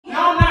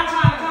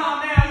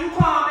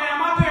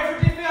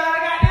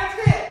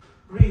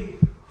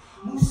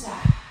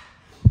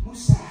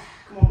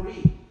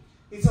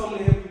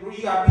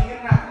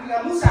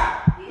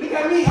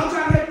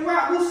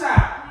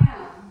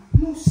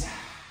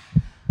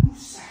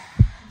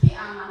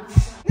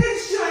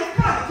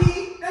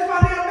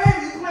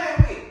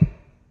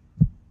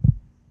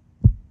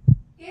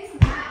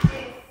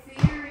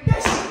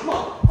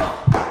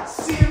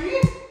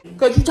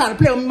trying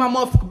to play with my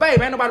motherfucking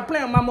baby. Ain't nobody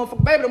playing with my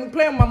motherfucking baby. Don't be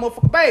playing with my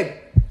motherfucking baby.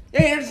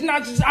 Yeah, it's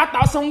not just, I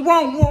thought something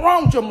wrong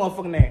with your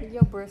motherfucking name.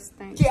 Your breath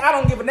stinks. Yeah, I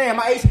don't give a damn.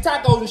 I ate some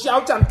tacos and shit.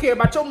 I'm trying to care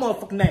about your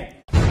motherfucking name.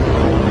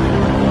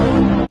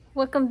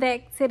 Welcome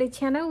back to the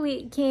channel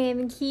with Cam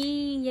and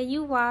Key. Yeah,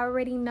 you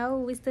already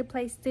know it's the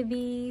place to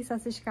be. So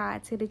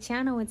subscribe to the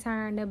channel and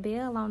turn the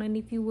bell on. And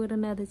if you with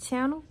another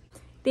channel,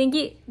 then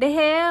get the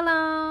hell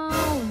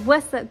on.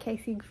 What's up,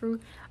 KC crew?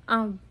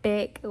 I'm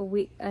back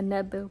with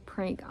another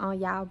prank on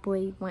y'all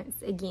boy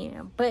once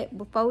again. But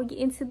before we get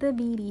into the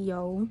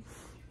video,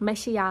 make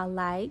sure y'all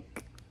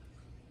like,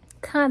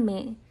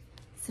 comment,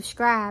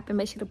 subscribe, and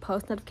make sure the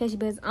post notification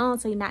bell is on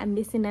so you're not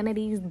missing none of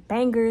these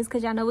bangers,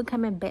 because y'all know we're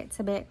coming back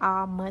to back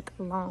all month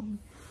long.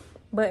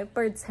 But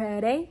for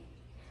today,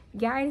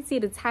 y'all already see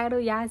the title,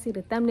 y'all see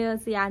the thumbnail,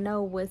 so y'all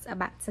know what's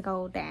about to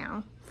go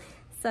down.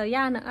 So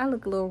y'all know I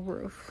look a little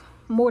rough.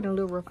 More than a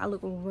little rough, I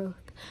look a little rough.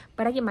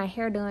 But I get my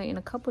hair done in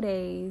a couple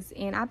days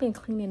and I've been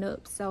cleaning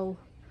up, so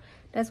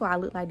that's why I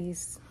look like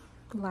this.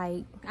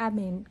 Like,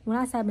 when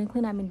I say I've been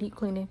cleaning, I've been deep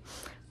cleaning.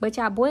 But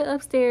y'all boy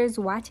upstairs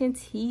watching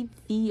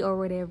TV or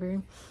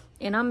whatever,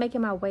 and I'm making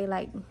my way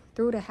like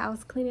through the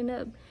house cleaning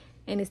up,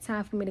 and it's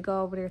time for me to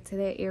go over there to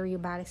that area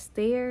by the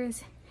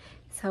stairs.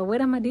 So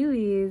what I'm gonna do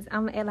is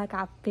I'm gonna act like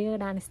I fell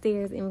down the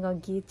stairs and we're gonna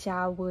get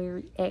y'all boy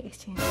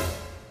reaction.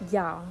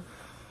 Y'all,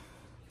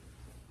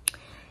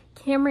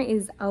 Cameron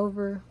is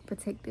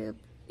overprotective,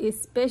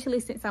 especially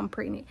since I'm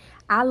pregnant.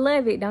 I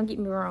love it, don't get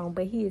me wrong,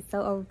 but he is so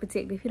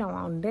overprotective. He don't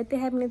want nothing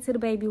happening to the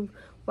baby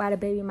while the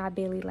baby in my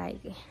belly, like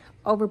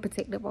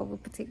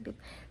overprotective.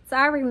 So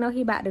I already know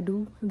he about to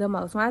do the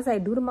most. When I say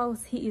do the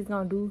most, he is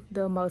gonna do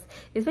the most.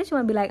 Especially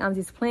when I be like, I'm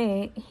just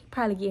playing, he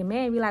probably get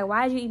mad and be like,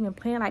 why is you even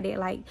playing like that?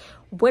 Like,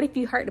 what if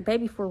you hurt the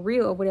baby for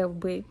real or whatever?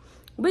 But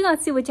we're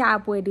gonna see what y'all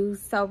boy do.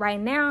 So right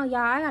now, y'all,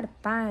 I gotta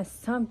find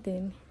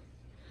something.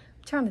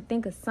 I'm trying to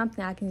think of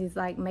something I can just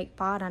like make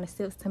fall down the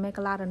steps to make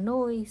a lot of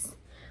noise,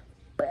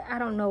 but I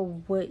don't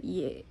know what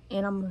yet,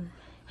 and I'm gonna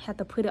have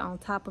to put it on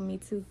top of me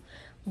too.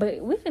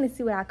 But we finna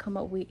see what I come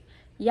up with.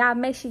 Y'all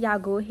make sure y'all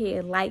go ahead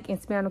and like and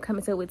spam the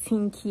comments up with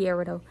Team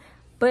Kiera though.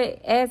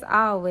 But as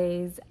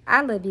always,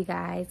 I love you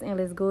guys, and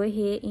let's go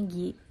ahead and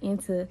get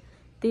into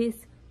this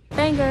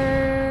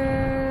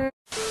banger.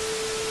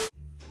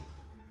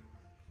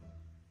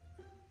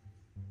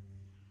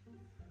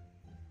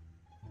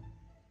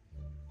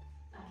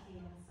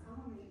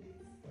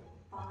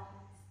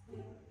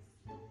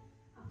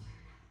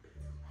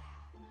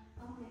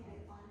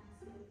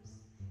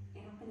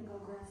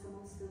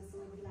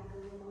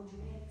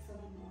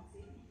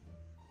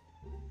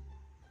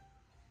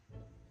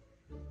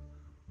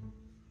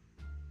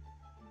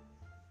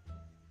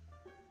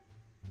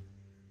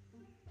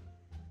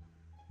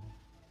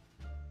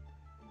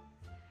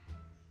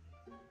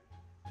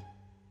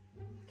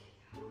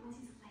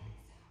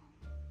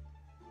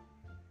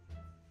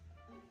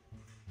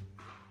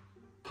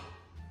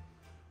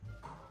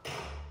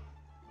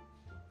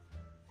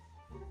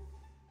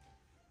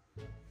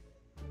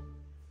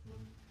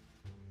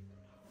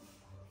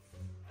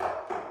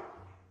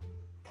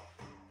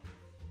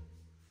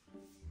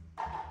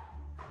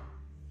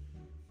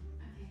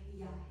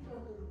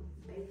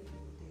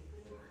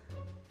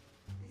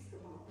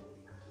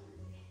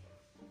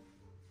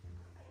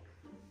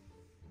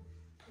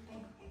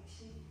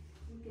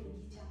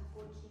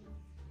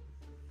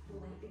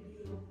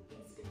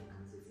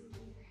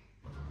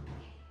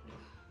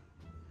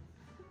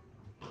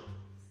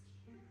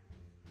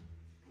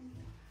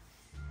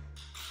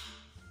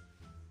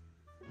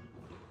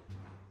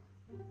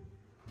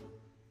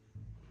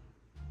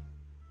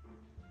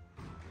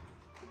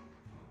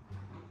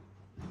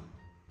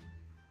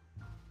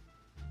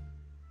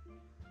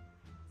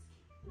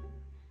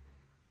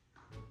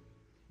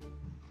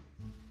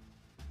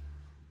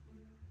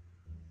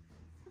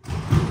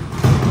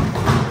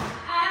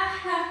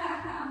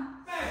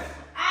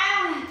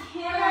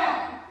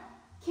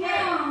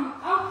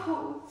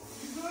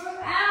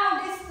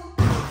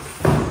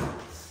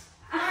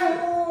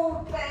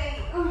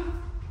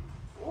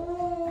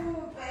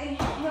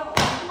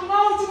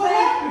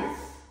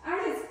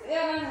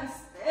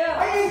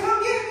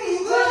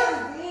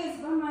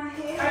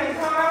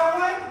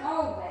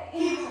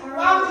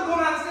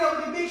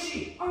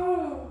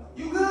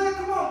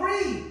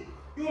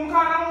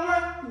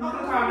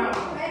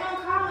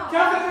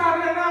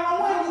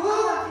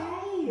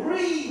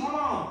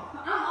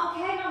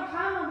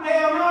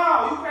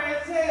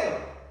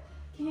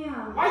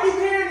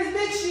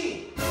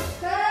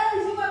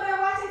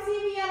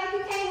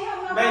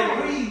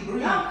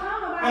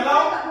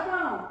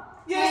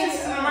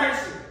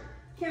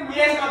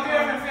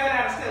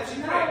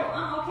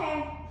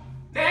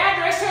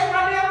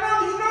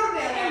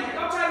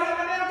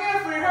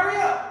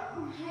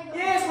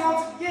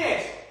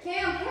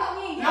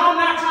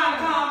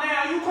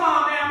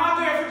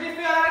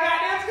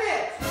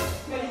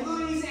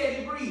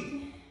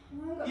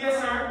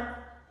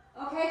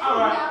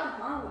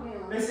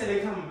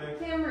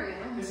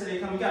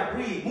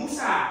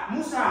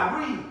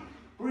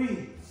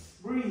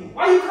 Breathe.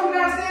 Why you coming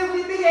downstairs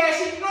with these big ass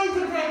shit? You know you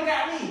could've came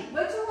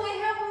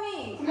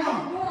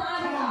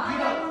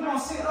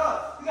sit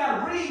up. You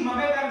gotta breathe. My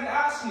baby gotta get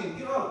oxygen.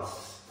 Get up.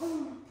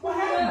 What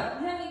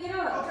happened? Let me get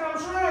up. Okay, I'm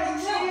trying.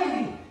 You scared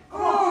me.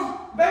 Come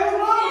on. Baby, what's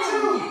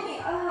wrong with you?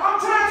 I'm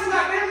trying to.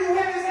 Goddamn, you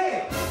heavy as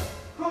hell.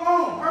 Come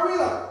on. Hurry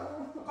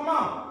up. Come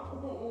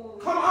on.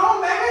 Come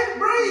on, baby.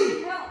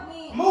 Breathe. Help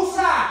me. Move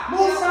side.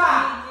 Move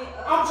side.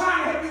 I'm trying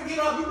to help you get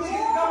up. You big.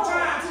 I'm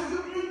trying to.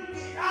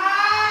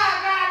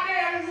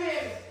 Goddamn, you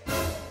heavy.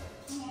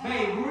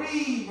 Baby,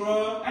 breathe,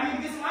 bro. I need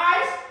to get some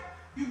ice.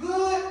 You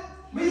good?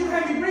 But you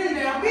can't be breathing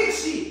now. Big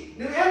shit.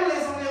 The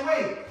ambulance on their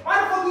way.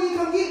 Why the fuck you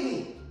come get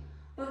me?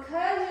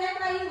 Because you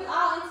act like you was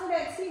all into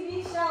that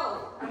TV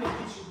show. I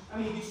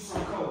need to get you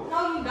some cold.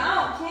 No, you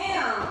don't,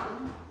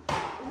 Cam.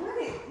 What?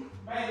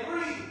 Baby,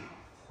 breathe.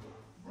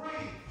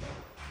 Breathe.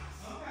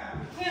 Okay.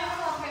 Cam,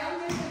 I'm okay.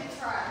 I'm just gonna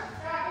try.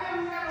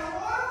 Goddamn, you got no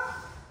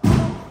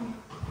water?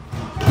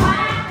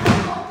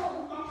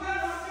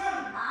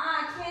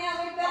 Cam,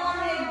 we fell on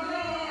that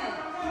again.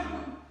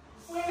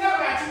 We never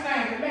got two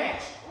things to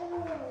match. Ooh,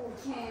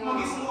 Cam. I'm gonna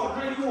get some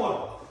water. Drink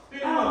water.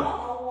 Drink I don't water.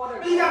 want no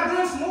water. You gotta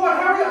drink some water.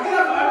 Hurry up. Get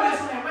up.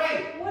 Ambulance on that way.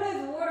 What is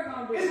water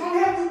gonna do? It's gonna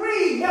help you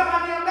breathe. Help my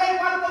damn baby.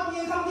 Why the fuck you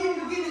didn't come get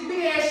me to get this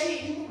big ass shit?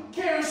 You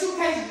carrying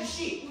suitcases and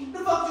shit. What the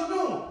fuck you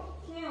doing?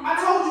 Cam, I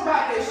told you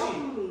about that help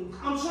shit. me.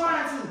 I'm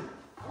trying to.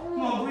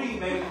 Come on, breathe,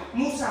 baby.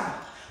 Move side.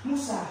 Move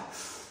side.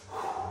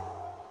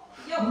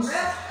 Your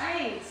breath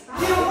stinks. Stop.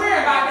 You don't worry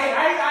about that.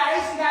 I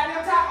ate some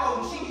goddamn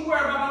tacos and shit. You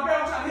worry about my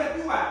breath. I'm trying to help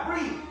you out.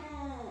 Breathe.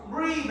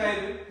 Breathe,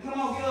 baby. Come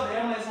on, get up. The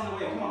ambulance on the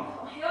way. Come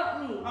on. Help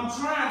me. I'm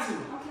trying to.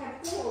 Okay,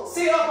 cool.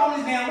 Sit up on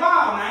this damn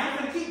wall now. I ain't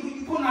gonna keep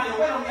you putting all your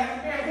weight on me. I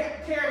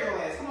can carry your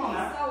ass. Come on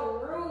now.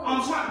 So rude. I'm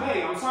trying,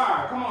 babe. I'm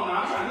sorry. Come on now.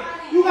 I'm trying to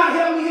help you. Gotta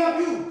help me help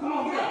you. Come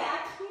on, get up. I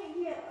can't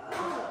get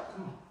up.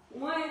 Come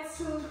on. 1,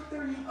 2,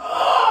 3.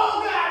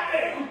 Oh,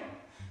 goddamn.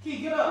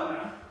 Keep get up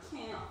now.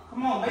 Can't.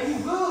 Come on, baby. You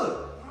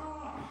good.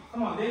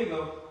 Come on, there you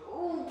go.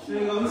 Ooh,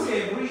 There you go. He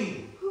said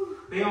breathe.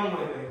 They on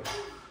with it, baby.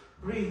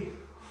 Breathe.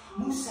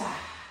 Musa.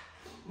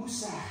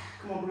 Musa.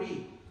 Come on,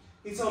 breathe.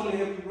 He told me to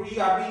help you breathe. You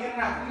gotta breathe in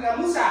and out. You got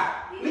Musa.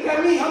 Look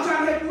at me. I'm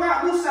trying to help you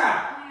out. Musa.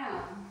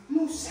 Damn.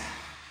 Musa.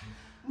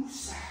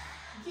 Musa.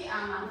 Get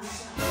out my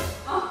Musa.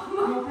 Oh,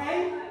 You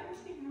okay?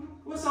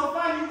 What's so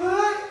funny? You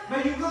good?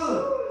 Baby, you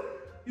good?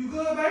 You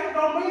good, baby?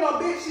 Don't bring no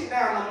big shit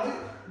down no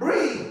more.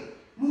 Breathe.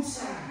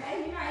 Musa.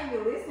 hey, you're not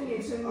even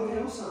listening to me.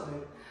 Okay, what's up,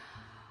 baby?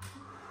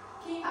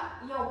 Keep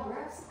your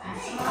breath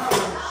stinks.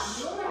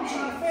 I'm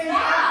trying to figure you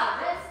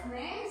out. Stop. That's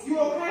nasty. You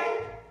okay?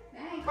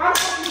 Dang. Why the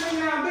fuck you bring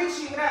down big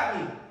shit without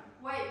me?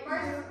 Wait,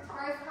 first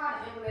call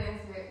the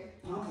ambulance back.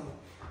 Okay.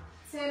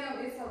 Tell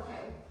them it's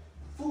okay.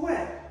 For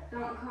what?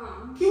 Don't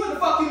come. What the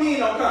fuck you mean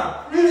don't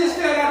come? You just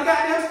fell down the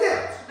goddamn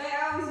steps. But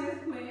I was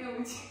just playing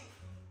with you.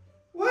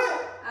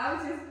 What? I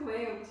was just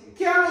playing with you.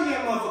 Carol, you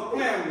ain't motherfucker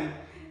playing with me.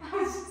 I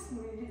was just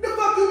playing. The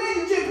fuck you mean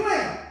you just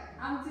playing?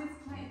 I'm just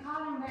playing.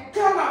 Call him back.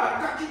 Carol,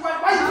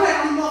 why you playing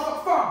on these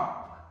motherfucking phone?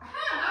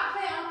 Huh? I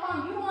play on phone.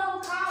 You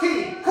want to call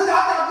Kid, me? cause I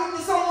thought you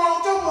did something wrong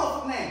with your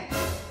motherfucking name.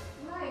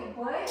 Like,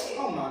 what?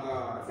 Oh my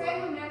god. Say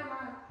him, never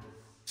mind.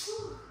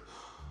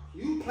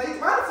 You play?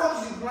 Why the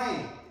fuck is you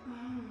playing?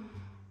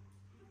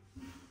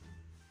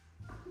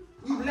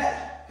 You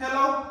black?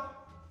 Hello?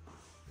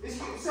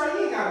 Sir,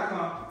 you ain't gotta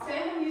come.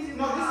 Tell him you just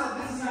No,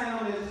 this is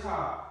not on this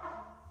card.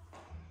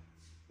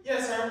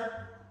 Yes,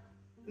 sir.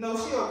 No,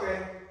 she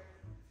okay.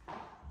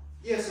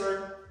 Yes,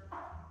 sir.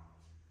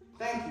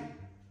 Thank you.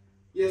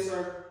 Yes,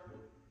 sir.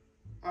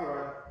 All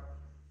right.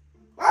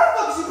 Why the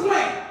fuck is you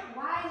playing?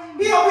 Why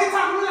He you... over here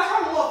talking to me like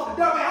I'm a motherfucking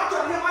dumb man. I'm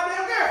trying to help my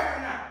damn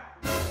girlfriend now.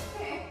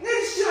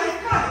 Nigga, shit ain't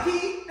funny,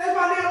 kid. That's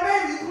my damn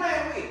baby you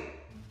playing with.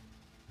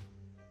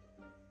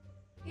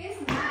 It's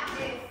not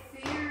that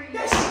serious.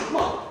 That shit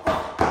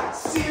motherfucking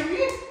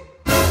serious.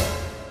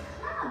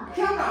 Calm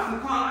down. I'm not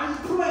finna call. I'm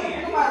just playing.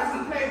 Ain't nobody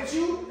finna play with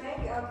you.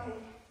 Baby, okay.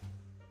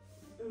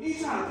 You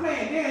trying to play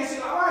and dance shit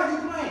like, why are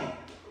you playing?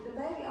 The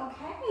baby,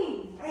 okay.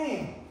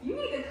 Damn. You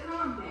need to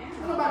calm down.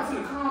 Ain't nobody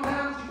finna calm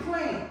down with you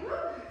playing.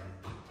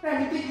 Let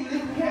me think you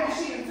lifting heavy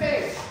shit and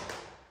fast.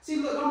 See,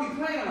 look, don't be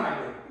playing like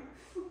that.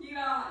 You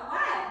know,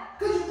 why?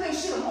 Cause you think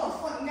shit a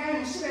motherfucking game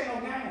and shit ain't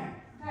no game.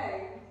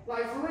 Hey.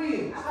 Like, for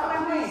real. I Stop thought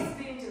I was playing.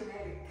 being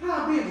dramatic.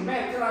 How being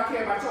dramatic till I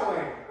care about your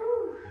ass?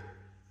 Whew.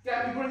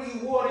 Got me bringing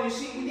you water and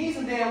shit. We need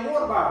some damn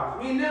water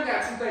bottles. We ain't never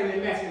got two things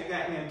that match in the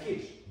goddamn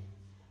kitchen.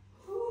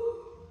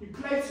 Whew. You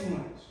play too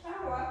much.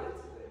 How do I do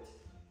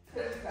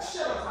too much?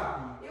 Shut up,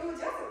 talking. It was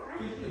just a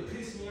prank. You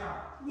piss me off.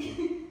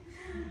 You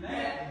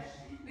laughing.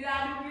 Did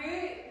I do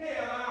good?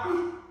 Hell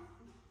no.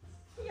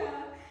 Yeah.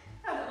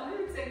 Hold on, let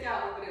me take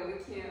y'all over there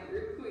with Kim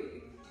real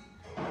quick.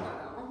 Hold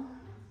on.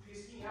 Piss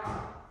me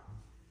off.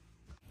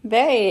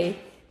 Babe,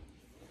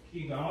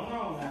 You going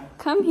on now.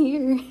 come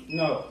here.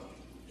 No.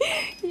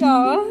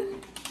 Y'all.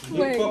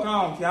 Get the fuck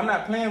on, kid. I'm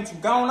not playing with you.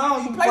 Going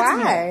on. You play too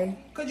much. Why?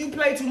 Cause you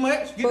play too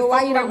much. Get But the why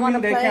fuck you away don't from wanna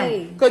me with that play?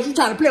 camera. Cause you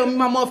trying to play with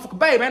my motherfucking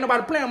baby. Ain't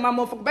nobody playing with my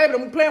motherfucking baby.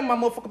 Don't be playing with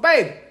my motherfucking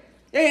baby.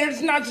 Yeah,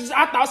 it's not just,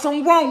 I thought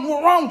something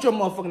wrong with your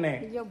motherfucking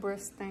name. Your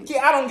breath stinks. Kid,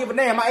 I don't give a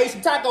damn. I ate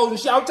some tacos and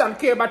shit. I was trying to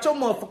care about your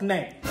motherfucking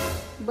name.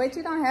 But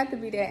you don't have to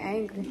be that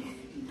angry.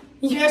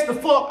 Yes, the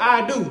fuck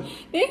I do.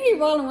 Then he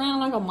rolling around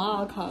like a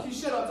mall cop. You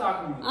shut up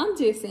talking to me. I'm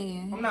just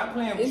saying. I'm not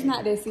playing with you. It's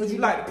not that serious. Cause you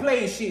like to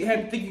play and shit.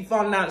 Had to think you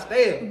falling down the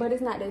stairs. But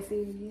it's not that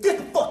serious. Yes,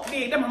 the fuck it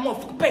is. That's my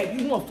motherfucking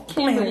baby. You motherfucking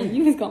Cameron, playing.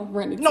 you just gonna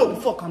run it. No,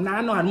 the fuck I'm not.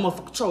 I know how to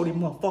motherfucker control this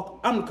motherfucker.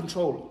 I'm the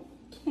controller.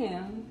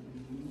 Cam.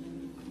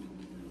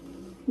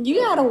 You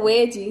got a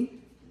wedgie.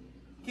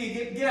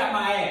 Kid, get out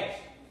my ass.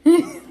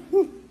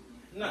 I'm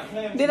not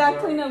playing with Did you, I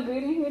bro. clean up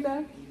good in here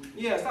though?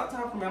 Yeah, stop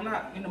talking to me. I'm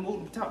not in the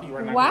mood to talk to you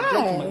right now.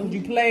 Why?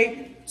 You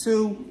play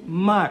too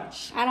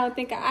much. I don't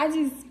think I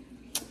just.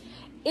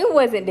 It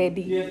wasn't that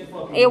deep. Yes, the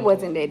fuck It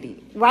wasn't that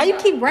deep. Why you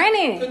keep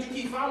running? Because you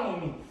keep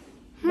following me.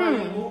 Play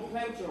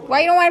with your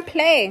Why you don't want to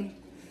play?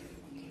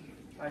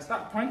 Like,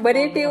 stop pranking. But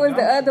if it was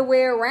the other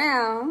way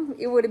around,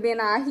 it would have been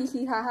all hee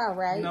hee ha ha,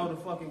 right? No, the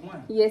fuck it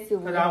wasn't. Yes, it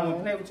would. Because I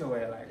wouldn't play with your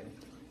ass like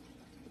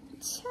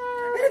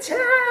that.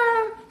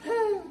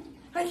 Child.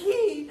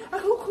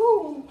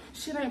 Cool.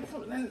 Shit ain't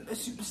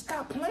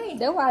stop playing.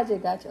 That's why I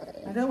just got your ass.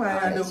 That's why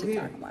I don't Shit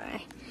care. talking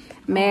about.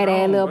 Mad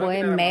ass little boy,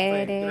 Get out of my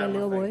mad face. Get out ass of my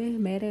little boy, face.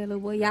 mad ass little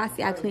boy. Y'all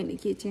see I cleaned the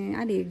kitchen.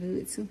 I did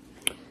good too.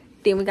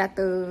 Then we got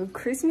the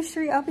Christmas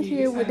tree over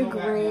here with the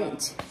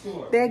Grinch.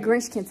 That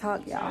Grinch can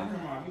talk, y'all.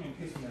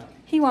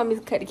 He want me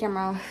to cut the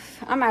camera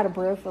off. I'm out of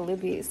breath for a little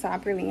bit, so I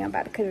really am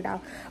about to cut it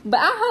off. But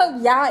I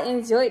hope y'all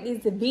enjoyed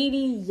this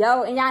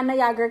video. And y'all know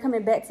y'all girl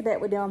coming back to back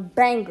with them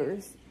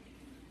bangers.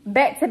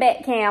 Back to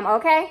back, Cam,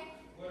 okay?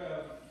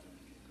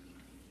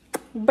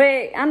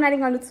 But I'm not even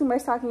gonna do too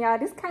much talking, y'all.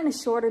 This kind of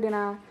shorter than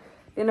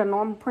the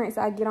normal prints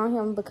I get on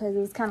him because it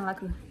was kind of like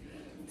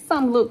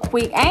something look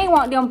quick. I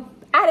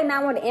did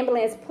not want the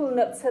ambulance pulling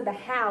up to the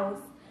house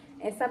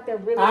and something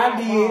really. I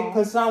did,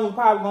 because something was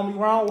probably gonna be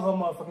wrong with her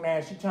motherfucking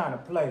ass. She trying to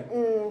play.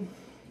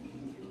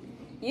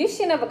 You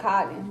should never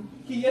call him.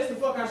 Yes, the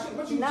fuck I should.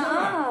 What you Nuh-uh. talking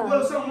about?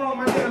 What if something wrong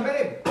with my damn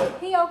baby?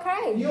 He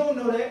okay. You don't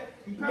know that.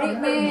 You probably Big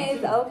heard man me is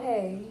too.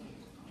 okay.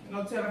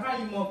 No telling how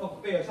you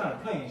motherfucker feel trying to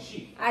play and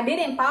shit. I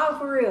didn't fall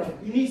for real.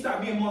 You need to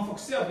stop being motherfucker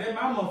self. That's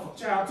my motherfucker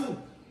child too.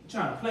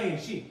 Trying to play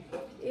and shit.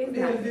 It's What the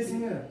hell not. is this in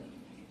here?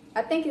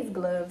 I think it's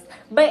gloves.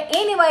 But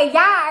anyway, y'all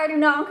already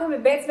know I'm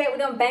coming back to back with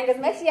them bangers.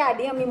 Make sure y'all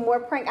DM me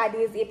more prank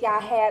ideas if y'all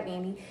have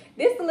any.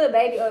 This is a little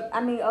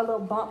a little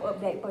bump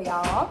update for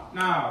y'all.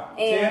 Nah,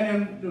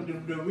 And- tell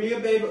them the real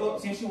baby up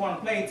since you want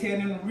to play. Tell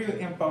them the real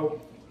info.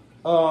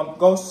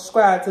 Go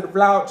subscribe to the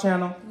vlog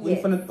channel. We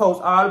Yes. finna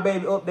post all the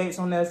baby updates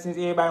on there since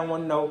everybody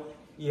want to know.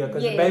 Yeah,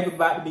 because Yes. the baby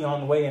about to be on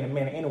the way in a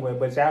minute anyway.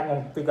 But y'all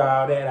gonna figure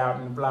all that out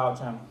in the vlog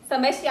channel. So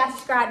make sure y'all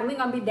subscribe. The link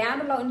gonna be down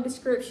below in the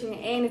description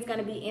and it's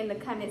gonna be in the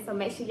comments. So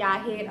make sure y'all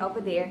head over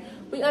there.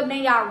 We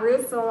update y'all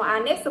real soon.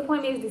 Our next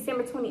appointment is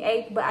December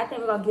 28th, but I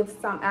think we're gonna give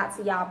some out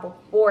to y'all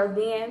before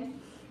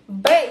then.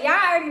 But y'all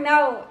already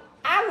know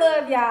I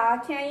love y'all.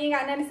 Ken, you ain't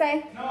got nothing to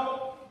say?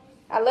 No.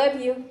 I love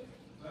you.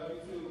 Love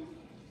you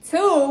Two.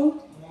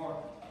 too. More.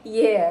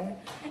 Yeah.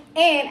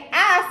 And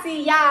I'll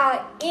see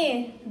y'all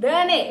in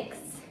the next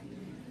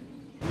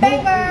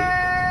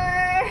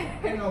banger.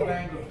 Ain't no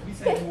banger. We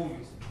say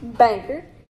movies. Banger.